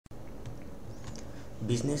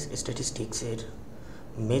Business স্ট্যাটিস্টিক্সের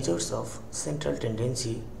measures of central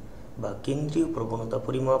tendency বা কেন্দ্রীয় প্রবণতা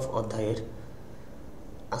পরিমাপ অধ্যায়ের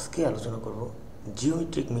আজকে আলোচনা করব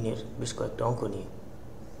জিওমেট্রিক মিনের বেশ কয়েকটা অঙ্ক নিয়ে।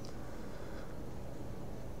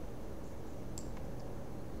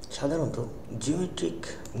 সাধারণত জিওমেট্রিক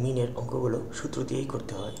মিনের অঙ্কগুলো সূত্র দিয়েই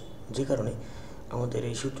করতে হয়, যে কারণে আমাদের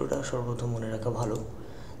এই সূত্রটা সর্বপ্রথম মনে রাখা ভালো।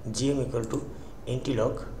 GM equal to N T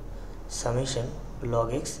log summation log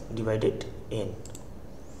x divided N.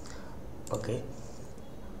 ওকে,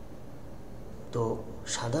 তো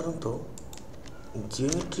সাধারণত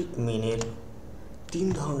জিওমেট্রিক মিনের তিন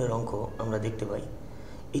ধরনের অঙ্ক আমরা দেখতে পাই।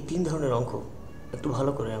 এই তিন ধরনের অঙ্ক একটু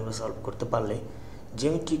ভালো করে আমরা সলভ করতে পারলে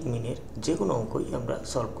জিওমেট্রিক মিনের যে কোনো অঙ্কই আমরা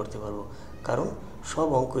সলভ করতে পারবো, কারণ সব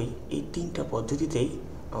অঙ্কই এই তিনটা পদ্ধতিতেই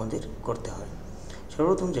আমাদের করতে হয়।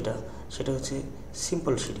 সর্বপ্রথম সেটা হচ্ছে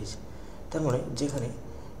সিম্পল সিরিজ, তার মানে যেখানে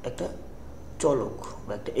একটা চলক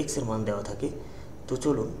বা একটা এক্সের মান দেওয়া থাকে। তো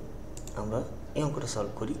চলুন আমরা এই অঙ্কটা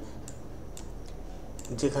সলভ করি,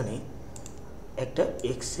 যেখানে একটা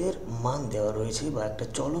এক্সের মান দেওয়া রয়েছে বা একটা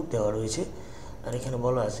চলক দেওয়া রয়েছে, আর এখানে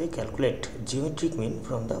বলা আছে calculate geometric mean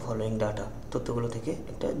from the following data. তথ্যগুলো থেকে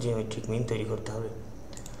একটা জিওমেট্রিক মিন তৈরি করতে হবে।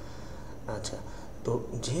 আচ্ছা, তো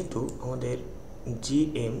যেহেতু আমাদের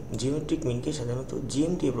জিওমেট্রিক মিনকে সাধারণত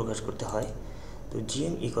জিএম দিয়ে প্রকাশ করতে হয়, তো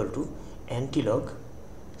GM equal to অ্যান্টিলগ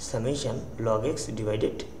summation log x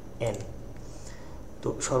divided N. তো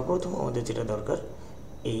সর্বপ্রথম আমাদের যেটা দরকার,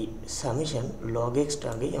 এই সামেশন লগ এক্সটা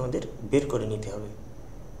আগেই আমাদের বের করে নিতে হবে,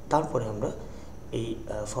 তারপরে আমরা এই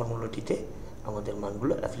ফর্মুলাটিতে আমাদের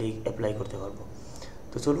মানগুলো অ্যাপ্লাই করতে পারবো।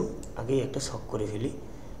 তো চলুন আগেই একটা শখ করে ফেলি,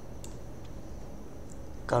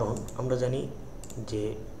 কারণ আমরা জানি যে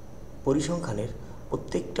পরিসংখ্যানের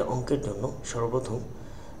প্রত্যেকটা অঙ্কের জন্য সর্বপ্রথম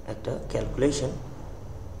একটা ক্যালকুলেশন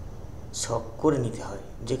শখ করে নিতে হয়,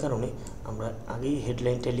 যে কারণে আমরা আগেই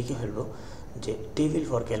হেডলাইনটা লিখে ফেলবো যে table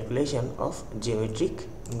for calculation of geometric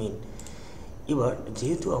mean. এবার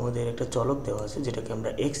যেহেতু আমাদের একটা চলক দেওয়া আছে যেটাকে আমরা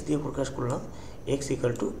এক্স দিয়ে প্রকাশ করলাম, এক্স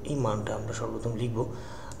ইকুয়াল টু এই মানটা আমরা সর্বপ্রথম লিখব,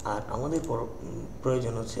 আর আমাদের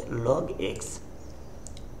প্রয়োজন হচ্ছে লগ এক্স।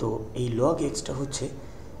 তো এই লগ এক্সটা হচ্ছে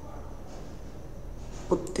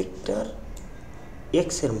প্রত্যেকটার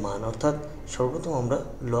এক্সের মান, অর্থাৎ সর্বপ্রথম আমরা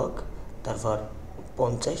লগ তারপর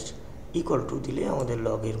 50 ইকুয়াল টু দিলে আমাদের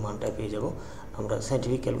লগের মানটা পেয়ে যাব। আমরা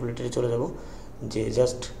সাইন্টিফিক ক্যালকুলেটরে চলে যাব, যে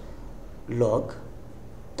জাস্ট লগ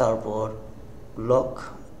তারপর লগ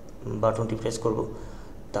বাটনটি প্রেস করব,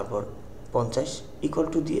 তারপর 50 ইকুয়াল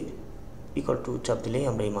টু চাপ দিলেই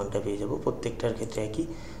আমরা এই মানটা পেয়ে যাব। প্রত্যেকটার ক্ষেত্রে একই,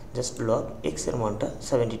 জাস্ট লগ এক্সের মানটা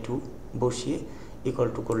 72 বসিয়ে ইকুয়াল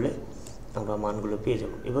টু করলে আমরা মানগুলো পেয়ে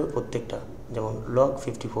যাব। এভাবে প্রত্যেকটা, যেমন লগ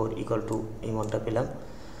 54 ইকুয়াল টু এই মানটা পেলাম,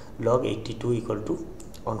 log 82 equal to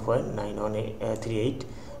 1.9138,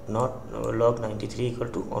 not log 93 equal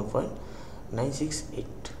to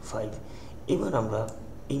 1.9685। এবার আমরা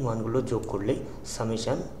এই মানগুলো যোগ করলেই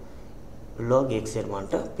সামেশান লগ এক্স এর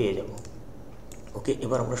মানটা পেয়ে যাব। ওকে,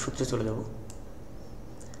 এবার আমরা সূত্রে চলে যাব।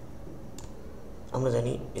 আমরা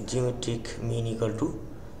জানি geometric mean equal to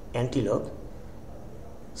অ্যান্টিলগ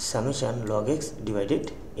summation log x divided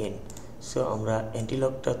N. So আমরা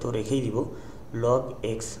অ্যান্টিলগটা তো রেখেই দিব, লগ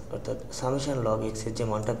এক্স অর্থাৎ সামেশান লগ এক্সের যে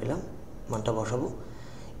মানটা পেলাম মানটা বসাবো।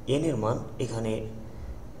 এন এর মান এখানে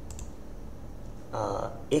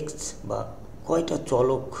এক্স বা কয়টা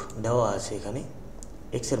চলক দেওয়া আছে, এখানে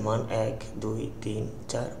এক্সের মান 1 2 3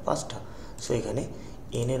 4 5টা, সো এখানে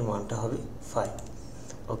এন এর মানটা হবে 5।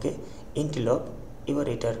 ওকে, এন্টিলগ, এবার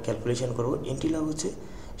এটার ক্যালকুলেশন করব। এন্টিলগ হচ্ছে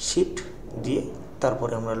শিফট দিয়ে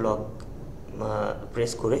তারপরে আমরা লগ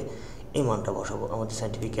প্রেস করে এই মানটা বসাবো আমাদের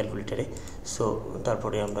সাইন্টিফিক ক্যালকুলেটারে। সো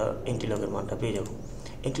তারপরে আমরা এন্টিলগের মানটা পেয়ে যাব।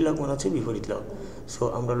 এন্টিলগ মান হচ্ছে বিপরীত লগ। সো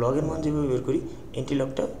আমরা লগের মান যেভাবে বের করি,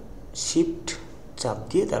 এন্টিলগটা শিফট চাপ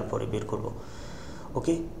দিয়ে তারপরে বের করব।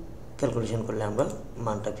 ওকে, ক্যালকুলেশন করলে আমরা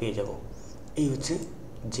মানটা পেয়ে যাব। এই হচ্ছে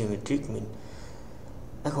জিওমেট্রিক মিন।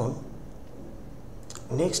 এখন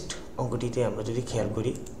নেক্সট অঙ্কটিতে আমরা যদি খেয়াল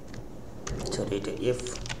করি, সরি এটা এফ,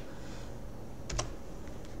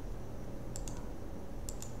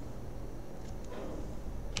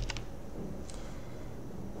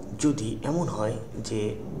 যদি এমন হয় যে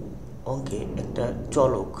অঙ্কে একটা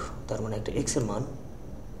চলক, তার মানে একটা এক্সের মান,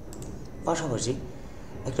 পাশাপাশি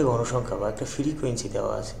একটা গণসংখ্যা বা একটা ফ্রিকোয়েন্সি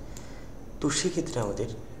দেওয়া আছে, তো সেক্ষেত্রে আমাদের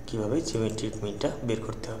কীভাবে জিওমেট্রিক মিনটা বের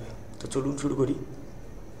করতে হবে। তো চলুন শুরু করি।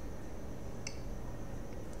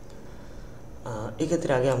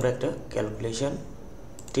 এক্ষেত্রে আগে আমরা একটা ক্যালকুলেশন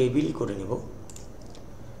টেবিল করে নেব,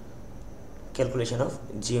 ক্যালকুলেশন অফ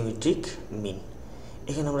জিওমেট্রিক মিন।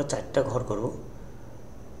 এখানে আমরা 4টা ঘর করব।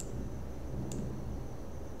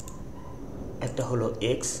 একটা হলো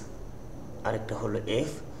এক্স, আরেকটা হলো এফ,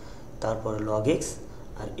 তারপরে লগ এক্স,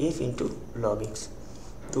 আর এফ ইন্টু লগ এক্স।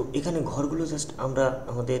 তো এখানে ঘরগুলো জাস্ট আমরা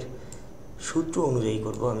আমাদের সূত্র অনুযায়ী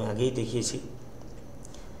করব, আমি আগেই দেখিয়েছি।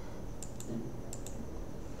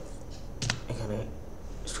 এখানে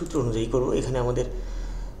সূত্র অনুযায়ী করব। এখানে আমাদের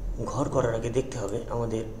ঘর করার আগে দেখতে হবে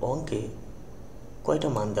আমাদের অঙ্কে কয়টা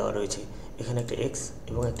মান দেওয়া রয়েছে। এখানে একটা এক্স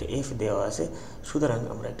এবং একটা এফ দেওয়া আছে, সুতরাং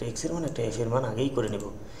আমরা একটা এক্সের মান একটা এফের মান আগেই করে নেব।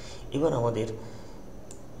 এবার আমাদের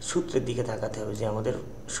সূত্রের দিকে তাকাতে হবে যে আমাদের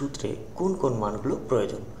সূত্রে কোন কোন মানগুলো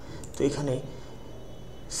প্রয়োজন। তো এখানে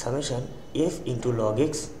summation F into log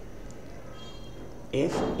x,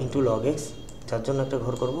 F into log x যার জন্য একটা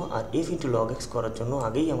ঘর করব, আর এফ ইন্টু লগ এক্স করার জন্য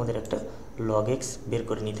আগেই আমাদের একটা লগ এক্স বের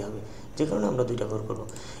করে নিতে হবে, যে কারণে আমরা দুইটা ঘর করব।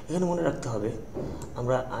 এখানে মনে রাখতে হবে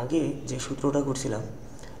আমরা আগে যে সূত্রটা করছিলাম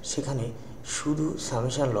সেখানে শুধু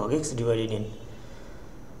summation log x divided N,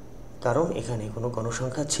 কারণ এখানে কোনো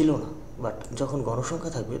গণসংখ্যা ছিল না। বাট যখন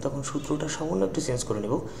গণসংখ্যা থাকবে তখন সূত্রটা সামান্য একটু চেঞ্জ করে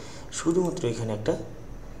নেব, শুধুমাত্র এখানে একটা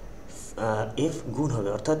এফ গুণ হবে,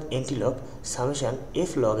 অর্থাৎ N T log summation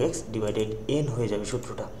F log x divided N হয়ে যাবে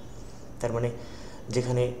সূত্রটা। তার মানে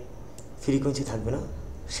যেখানে ফ্রিকোয়েন্সি থাকবে না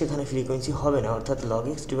সেখানে ফ্রিকোয়েন্সি হবে না, অর্থাৎ লগ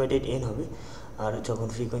এক্স ডিভাইডেড এন হবে। আর যখন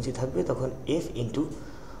ফ্রিকোয়েন্সি থাকবে তখন F into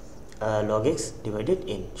log x divided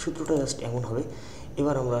N, সূত্রটা জাস্ট এমন হবে।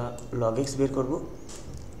 এবার আমরা লগ এক্স বের করব,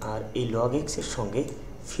 আর এই লগ এক্সের সঙ্গে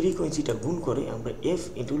ফ্রিকোয়েন্সিটা গুণ করে আমরা এফ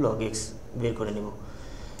ইন্টু লগ এক্স বের করে নেব।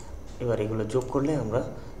 এবার এগুলো যোগ করলে আমরা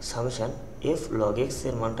সামেশান এফ লগ এক্স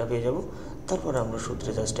এর মানটা পেয়ে যাব। তারপর আমরা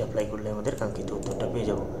সূত্রে জাস্ট অ্যাপ্লাই করলে আমাদের কাঙ্ক্ষিত উত্তরটা পেয়ে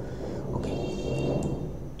যাব। ওকে,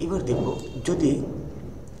 এবার দেখব যদি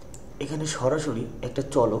এখানে সরাসরি একটা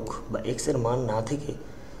চলক বা এক্সের মান না থেকে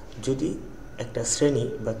যদি একটা শ্রেণী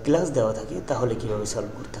বা ক্লাস দেওয়া থাকে তাহলে কীভাবে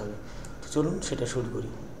সলভ করতে হবে। তো চলুন সেটা শুরু করি।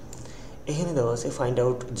 এখানে দেওয়া আছে find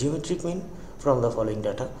out geometric mean from the following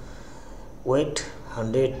data. Wait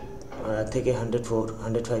 100 থেকে 104,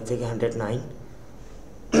 105 থেকে 109,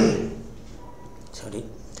 সরি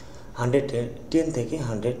 110 থেকে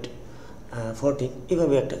 114,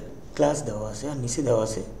 এভাবে একটা ক্লাস দেওয়া আছে, আর নিচে দেওয়া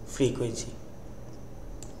আছে ফ্রিকোয়েন্সি।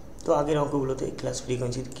 তো আগের অঙ্কগুলোতে ক্লাস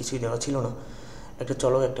ফ্রিকোয়েন্সি কিছুই দেওয়া ছিল না, একটা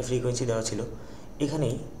চলক একটা ফ্রিকোয়েন্সি দেওয়া ছিল।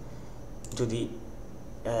 এখানেই যদি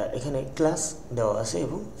এখানে ক্লাস দেওয়া আছে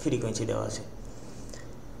এবং ফ্রিকোয়েন্সি দেওয়া আছে।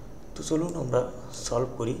 তো চলুন আমরা সলভ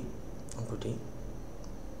করি অঙ্কটি।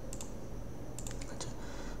 আচ্ছা,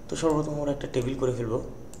 তো সর্বপ্রথম আমরা একটা টেবিল করে ফেলব,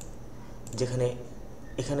 যেখানে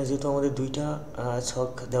এখানে যেহেতু আমাদের দুইটা ছক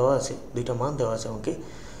দেওয়া আছে, দুইটা মান দেওয়া আছে অঙ্কে,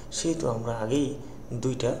 সেহেতু আমরা আগেই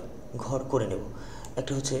দুইটা ঘর করে নেব।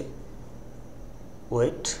 একটা হচ্ছে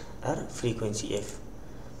ওয়েট আর ফ্রিকোয়েন্সি এফ।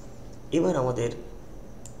 এবার আমাদের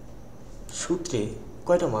সূত্রে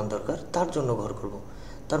কয়টা মান দরকার তার জন্য ঘর করব।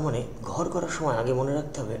 তার মানে ঘর করার সময় আগে মনে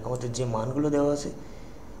রাখতে হবে আমাদের যে মানগুলো দেওয়া আছে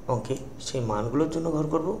অঙ্কে সেই মানগুলোর জন্য ঘর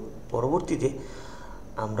করব, পরবর্তীতে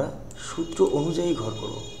আমরা সূত্র অনুযায়ী ঘর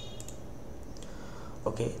করব।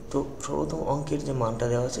 ওকে, তো সর্বপ্রথম অঙ্কের যে মানটা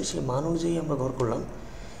দেওয়া আছে সেই মান অনুযায়ী আমরা ঘর করলাম।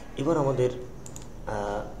 এবার আমাদের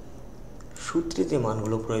সূত্রে যে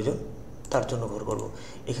মানগুলো প্রয়োজন তার জন্য ঘর করব।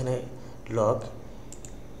 এখানে log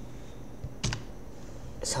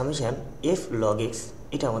summation F log x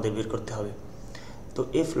এটা আমাদের বের করতে হবে। তো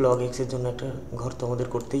এফ লগ এক্সের জন্য একটা ঘর তো আমাদের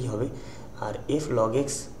করতেই হবে, আর এফ লগ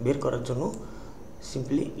এক্স বের করার জন্য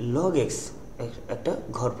সিম্পলি লগ এক্স একটা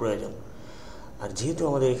ঘর প্রয়োজন। আর যেহেতু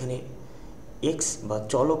আমাদের এখানে এক্স বা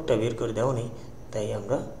চলকটা বের করে দেওয়া নেই, তাই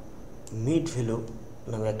আমরা মিড ভ্যালু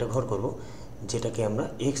নামে একটা ঘর করব, যেটাকে আমরা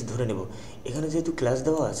এক্স ধরে নেব। এখানে যেহেতু ক্লাস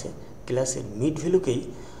দেওয়া আছে, ক্লাসের মিড ভ্যালুকেই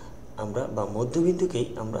আমরা বা মধ্যবিন্দুকেই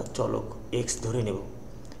আমরা চলক এক্স ধরে নেব,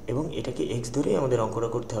 এবং এটাকে এক্স ধরেই আমাদের অঙ্কটা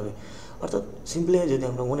করতে হবে। অর্থাৎ সিম্পলি যদি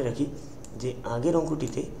আমরা মনে রাখি যে আগের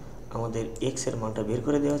অঙ্কটিতে আমাদের এক্সের মানটা বের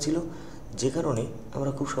করে দেওয়া ছিল, যে কারণে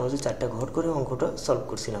আমরা খুব সহজে চারটা ঘর করে অঙ্কটা সলভ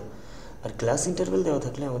করছিলাম। আর ক্লাস ইন্টারভেল দেওয়া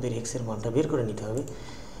থাকলে আমাদের এক্সের মানটা বের করে নিতে হবে।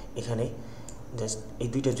 এখানে জাস্ট এই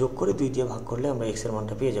দুইটা যোগ করে 2 দিয়ে ভাগ করলে আমরা এক্সের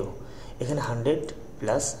মানটা পেয়ে যাব। এখানে 100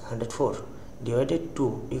 প্লাস 104 ডিভাইডেড 2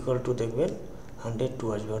 ইকুয়াল টু দেখবেন 102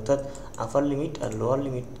 আসবে, অর্থাৎ আপার লিমিট আর লোয়ার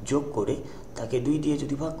লিমিট যোগ করে তাকে 2 দিয়ে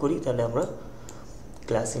যদি ভাগ করি তাহলে আমরা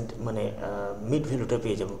ক্লাস মানে মিড ভ্যালুটা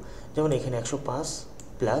পেয়ে যাব। যেমন এখানে 105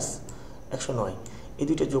 প্লাস 109 এই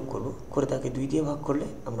দুইটা যোগ করব, করে তাকে 2 দিয়ে ভাগ করলে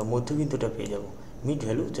আমরা মধ্যবিন্দুটা পেয়ে যাব। মিড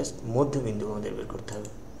ভ্যালু জাস্ট মধ্যবিন্দু আমাদের বের করতে হবে।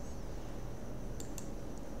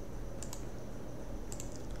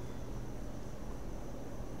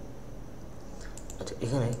 আচ্ছা,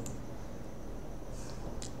 এখানে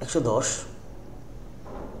 110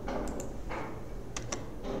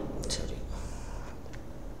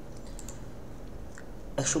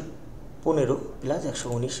 115 প্লাস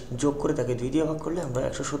 119 যোগ করে তাকে 2 দিয়ে ভাগ করলে আমরা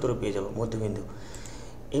 117 পেয়ে যাব মধ্যবিন্দু।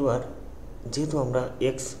 এবার যেহেতু আমরা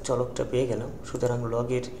এক্স চলকটা পেয়ে গেলাম, সুতরাং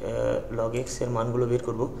লগ এক্স এর মানগুলো বের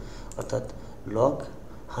করব, অর্থাৎ লগ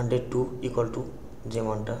 102 ইকুয়াল টু যে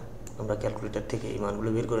মানটা আমরা ক্যালকুলেটর থেকে এই মানগুলো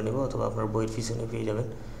বের করে নেব, অথবা আপনার বইয়ের পিছনে পেয়ে যাবেন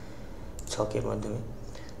ছকের মাধ্যমে।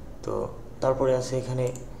 তো তারপরে আছে এখানে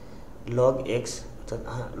লগ এক্স, অর্থাৎ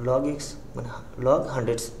লগ এক্স মানে লগ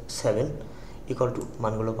 107 ইকুয়াল টু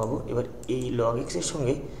মানগুলো পাবো। এবার এই লগ এক্সের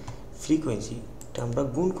সঙ্গে ফ্রিকোয়েন্সিটা আমরা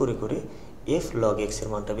গুণ করে করে এফ লগ এক্সের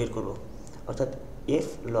মানটা বের করব, অর্থাৎ এফ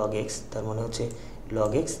লগ এক্স তার মানে হচ্ছে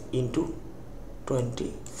log x into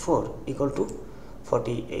 24 equal to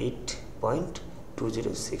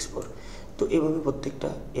 48.2064। তো এভাবে প্রত্যেকটা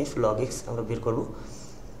এফ লগ এক্স আমরা বের করব।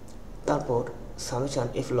 তারপর সামেশান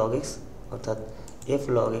এফ লগ এক্স, অর্থাৎ এফ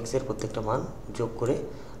লগ এক্সের প্রত্যেকটা মান যোগ করে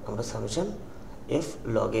আমরা সামেশান এফ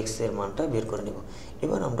লগ এক্সের মানটা বের করে নেব।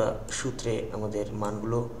 এবার আমরা সূত্রে আমাদের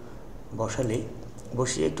মানগুলো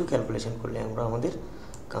বসিয়ে একটু ক্যালকুলেশন করলে আমরা আমাদের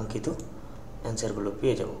কাঙ্ক্ষিত অ্যান্সারগুলো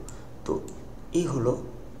পেয়ে যাব। তো এই হলো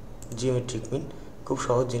জিওমেট্রিক মিন, খুব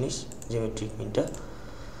সহজ জিনিস জিওমেট্রিক মিনটা।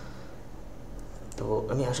 তো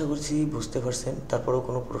আমি আশা করছি বুঝতে পারছেন। তারপরেও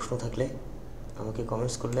কোনো প্রশ্ন থাকলে আমাকে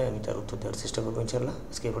কমেন্টস করলে আমি তার উত্তর দেওয়ার চেষ্টা করবো ইনশাআল্লাহ।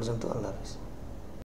 আজকে এ পর্যন্ত, আল্লাহ হাফিজ।